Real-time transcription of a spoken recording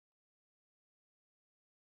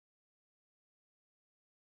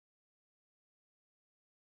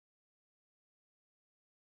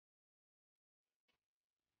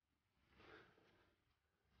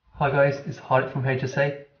Hi guys, it's Hardik from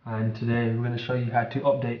HSA, and today we're going to show you how to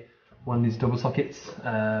update one of these double sockets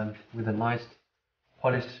with a nice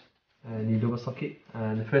polished new double socket.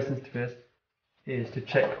 And the first thing first is to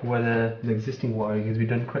check whether the existing wiring has been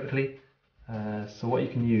done correctly. So what you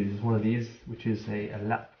can use is one of these, which is a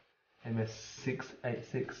lap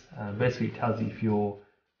MS686. Basically it tells you if your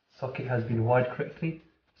socket has been wired correctly.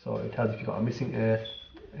 So it tells you if you've got a missing earth,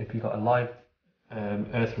 if you've got a live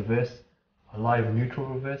earth reverse, a live neutral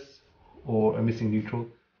reverse, or a missing neutral.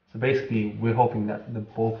 So basically we're hoping that the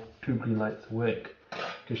both two green lights work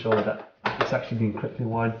to show that it's actually been correctly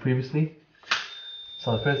wired previously.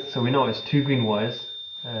 So we know it's two green wires,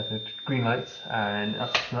 so green lights, and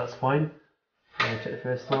that's fine. Check the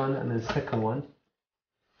first one, and then the second one,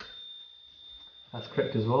 that's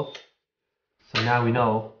correct as well. So now we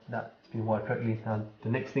know that it's been wired correctly. Now the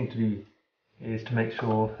next thing to do is to make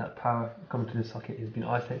sure that power coming to the socket has been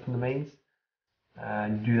isolated from the mains,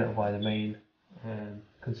 and you do that via the main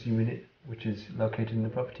consumer unit, which is located in the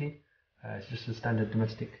property. It's just a standard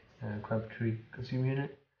domestic crabtree consumer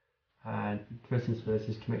unit, and first things first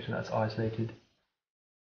is to make sure that's isolated.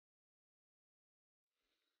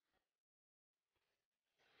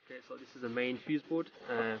 Okay, so this is a main fuse board.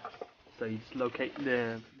 So you just locate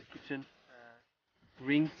the kitchen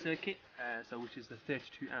ring circuit, which is the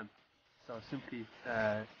 32 amp. So simply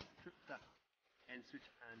trip that end switch,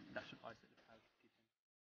 and that should isolate the power to the kitchen.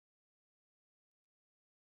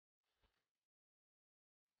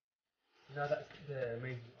 Now that's the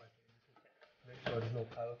main isolated, make sure there's no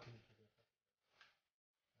power coming to the socket.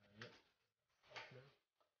 Yep, off now.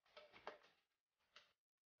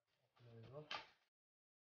 Off now as well.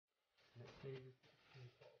 Next thing is to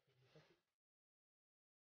start off the socket.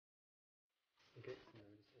 Okay, so now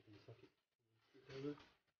just open the socket. Flip it over.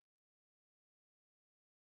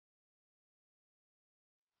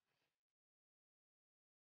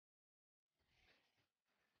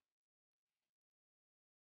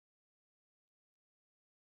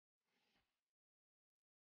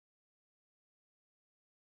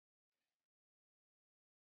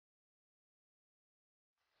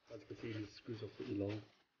 As you can see, these screws are pretty long.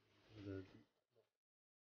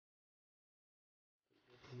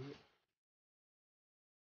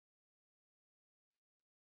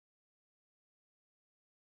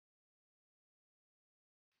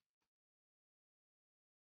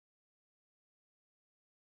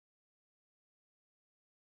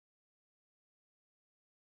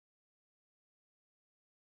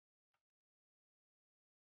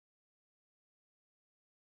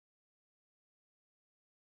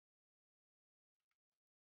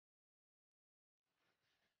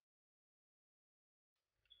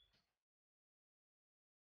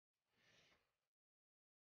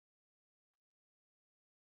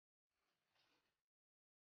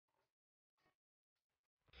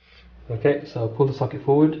 Okay, so pull the socket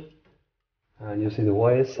forward, and you'll see the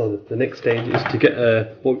wires. So the next stage is to get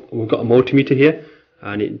we've got a multimeter here,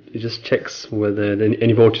 and it just checks whether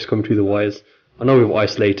any voltage is coming through the wires. I know we've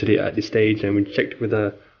isolated it at this stage, and we checked with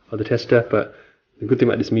the other tester, but the good thing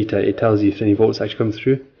about this meter, it tells you if any volts actually come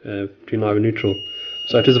through between live and neutral.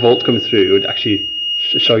 So if there's a volt coming through, it would actually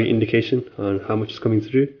show you indication on how much is coming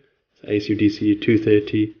through. So AC or DC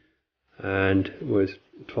 230, and was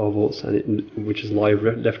 12 volts, and which is live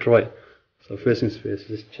left to right. So first things first,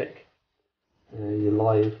 just check your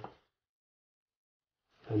live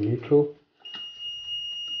and neutral.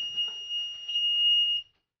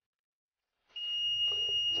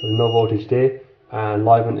 So no voltage there, and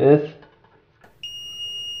live and earth.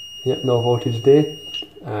 Yep, no voltage there,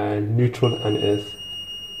 and neutral and earth.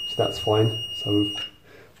 So that's fine. So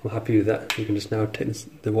I'm happy with that. You can just now take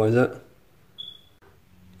the wires out.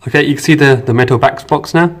 Okay, you can see the metal back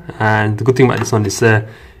box now, and the good thing about this one is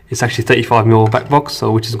it's actually 35mm back box,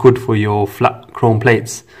 so which is good for your flat chrome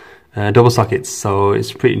plates, double sockets. So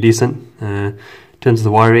it's pretty decent in terms of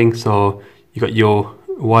the wiring. So you got your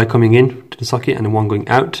wire coming in to the socket and the one going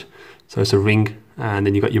out. So it's a ring, and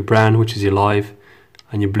then you got your brown, which is your live,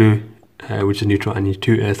 and your blue, which is neutral, and your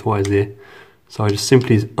two earth wires there. So I just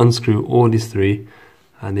simply unscrew all these three,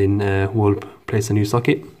 and then we'll place a new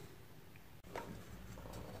socket.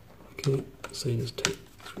 Okay, so you just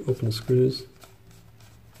open the screws.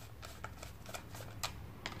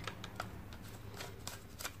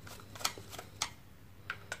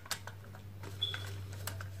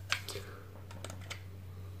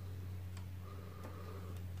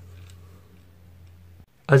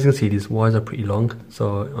 As you can see, these wires are pretty long,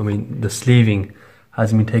 so I mean the sleeving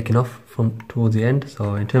hasn't been taken off from towards the end.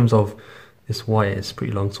 So in terms of this wire, it's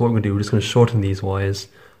pretty long. So what we're going to do, we're just going to shorten these wires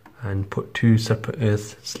and put two separate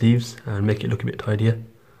earth sleeves and make it look a bit tidier.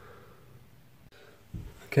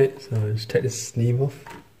 Okay, so I'll just take this sleeve off.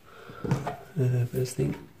 First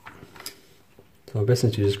thing. So best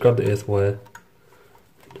thing to do is grab the earth wire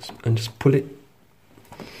and just pull it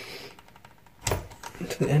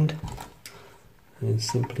to the end and then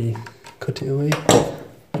simply cut it away.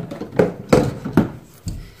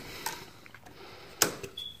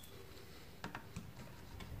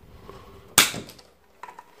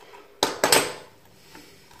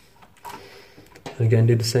 And again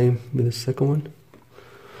do the same with the second one.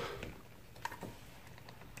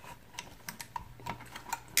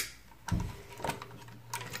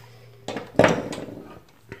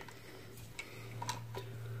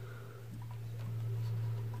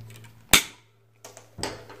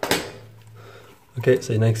 Okay,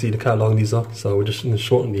 so now you can see look how long these are, so we're just going to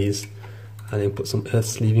shorten these and then put some earth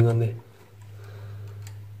sleeving on there.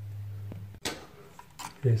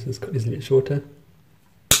 Okay, so let's cut these a bit shorter.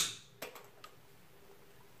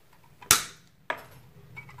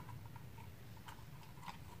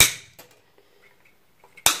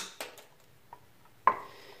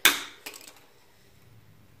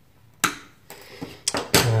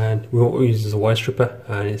 And what we use is a wire stripper,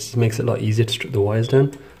 and it just makes it a lot easier to strip the wires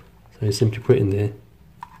down. So you simply put it in there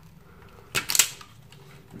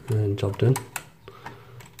and job done.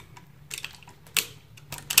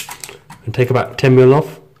 And take about 10mm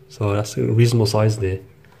off, so that's a reasonable size there.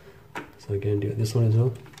 So again do this one as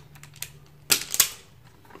well.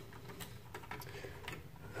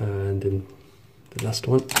 And then the last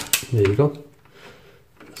one, there you go.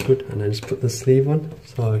 That's good. And then just put the sleeve on.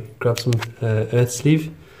 So grab some earth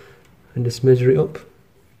sleeve and just measure it up.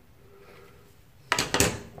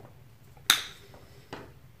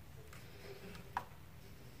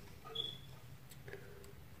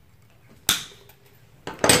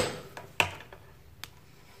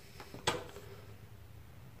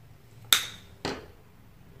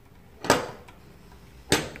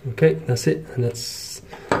 Okay, that's it, and that's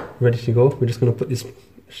ready to go. We're just going to put this,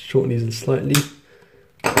 shorten these slightly,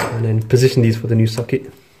 and then position these for the new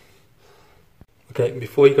socket. Okay,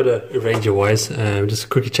 before you got to arrange your wires, just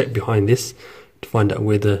quickly check behind this to find out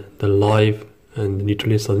where the live and the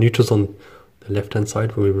neutral is. So the neutral's on the left hand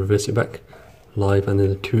side where we reverse it back, live, and then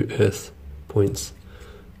the two earth points.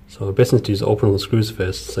 So the best thing to do is open all the screws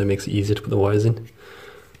first, so it makes it easier to put the wires in.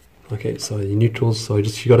 Okay, so the neutrals, so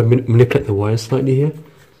you got to manipulate the wires slightly here.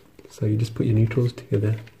 So you just put your neutrals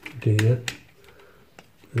together to here,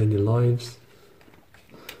 and then your lives.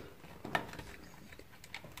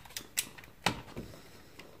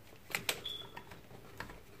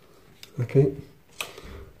 Okay,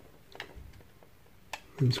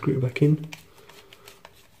 and screw it back in.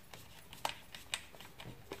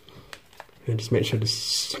 And just make sure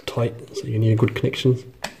it's tight, so you need a good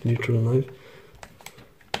connection, neutral and live.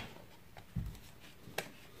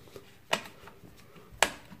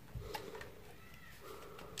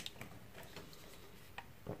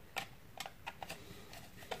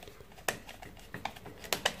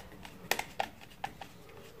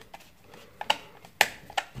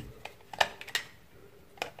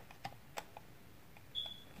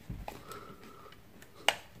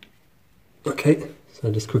 Okay,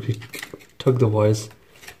 so just quickly tug the wires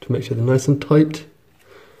to make sure they're nice and tight,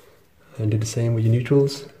 and do the same with your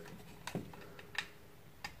neutrals.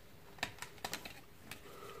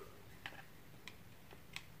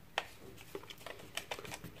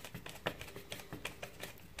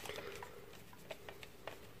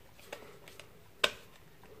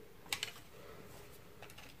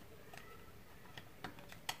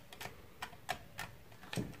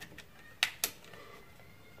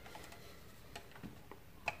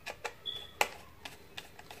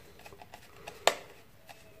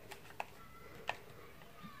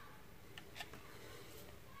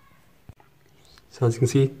 So as you can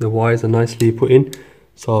see, the wires are nicely put in.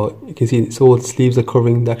 So you can see it's all the sleeves are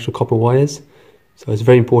covering the actual copper wires. So it's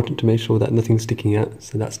very important to make sure that nothing's sticking out.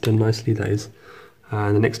 So that's done nicely, that is.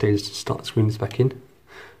 And the next stage is to start screwing this back in.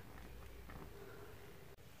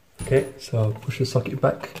 Okay, so push the socket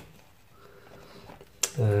back.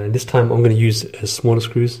 This time I'm going to use smaller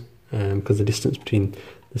screws because the distance between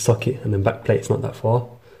the socket and the back plate is not that far.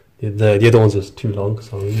 The other ones are too long,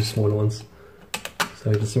 so I'll use smaller ones.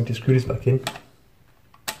 So just simply screw this back in,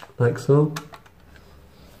 like so.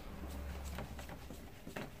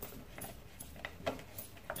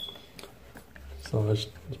 So it's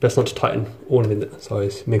best not to tighten all of it, so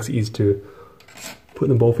it makes it easy to put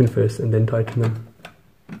them both in first and then tighten them.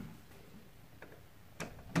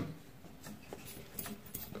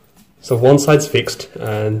 So one side's fixed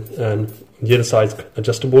and the other side's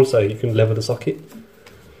adjustable, so you can lever the socket.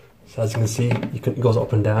 So as you can see, it goes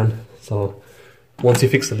up and down. So once you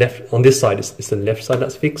fix the left, on this side, it's the left side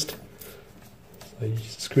that's fixed. So you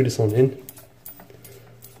just screw this on in,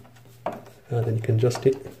 and then you can adjust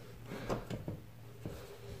it.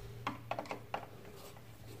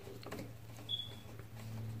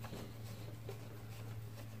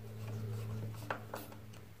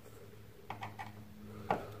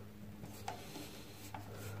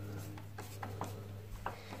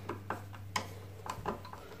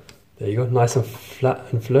 There you go, nice and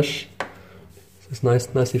flat and flush. So it's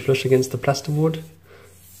nicely flush against the plasterboard.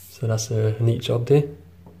 So that's a neat job there.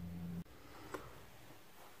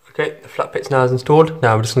 Okay, the flat plate's now is installed.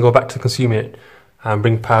 Now we're just going to go back to the consumer unit and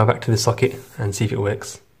bring power back to the socket and see if it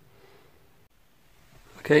works.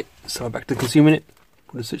 Okay, so back to the consumer unit.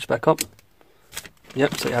 Put the switch back up.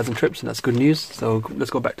 Yep, so it hasn't tripped, so that's good news. So let's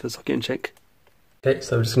go back to the socket and check. Okay,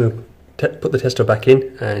 so we're just going to put the tester back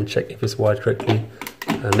in and check if it's wired correctly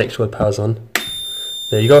and make sure the power's on.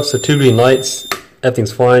 There you go, so 2 green lights,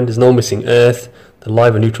 everything's fine, there's no missing earth, the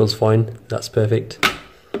live and neutral's fine, that's perfect.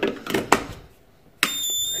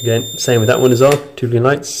 Again, same with that one as well, 2 green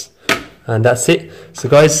lights, and that's it. So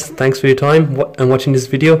guys, thanks for your time and watching this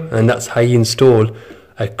video, and that's how you install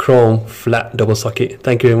a chrome flat double socket.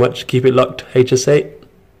 Thank you very much, keep it locked, HSA.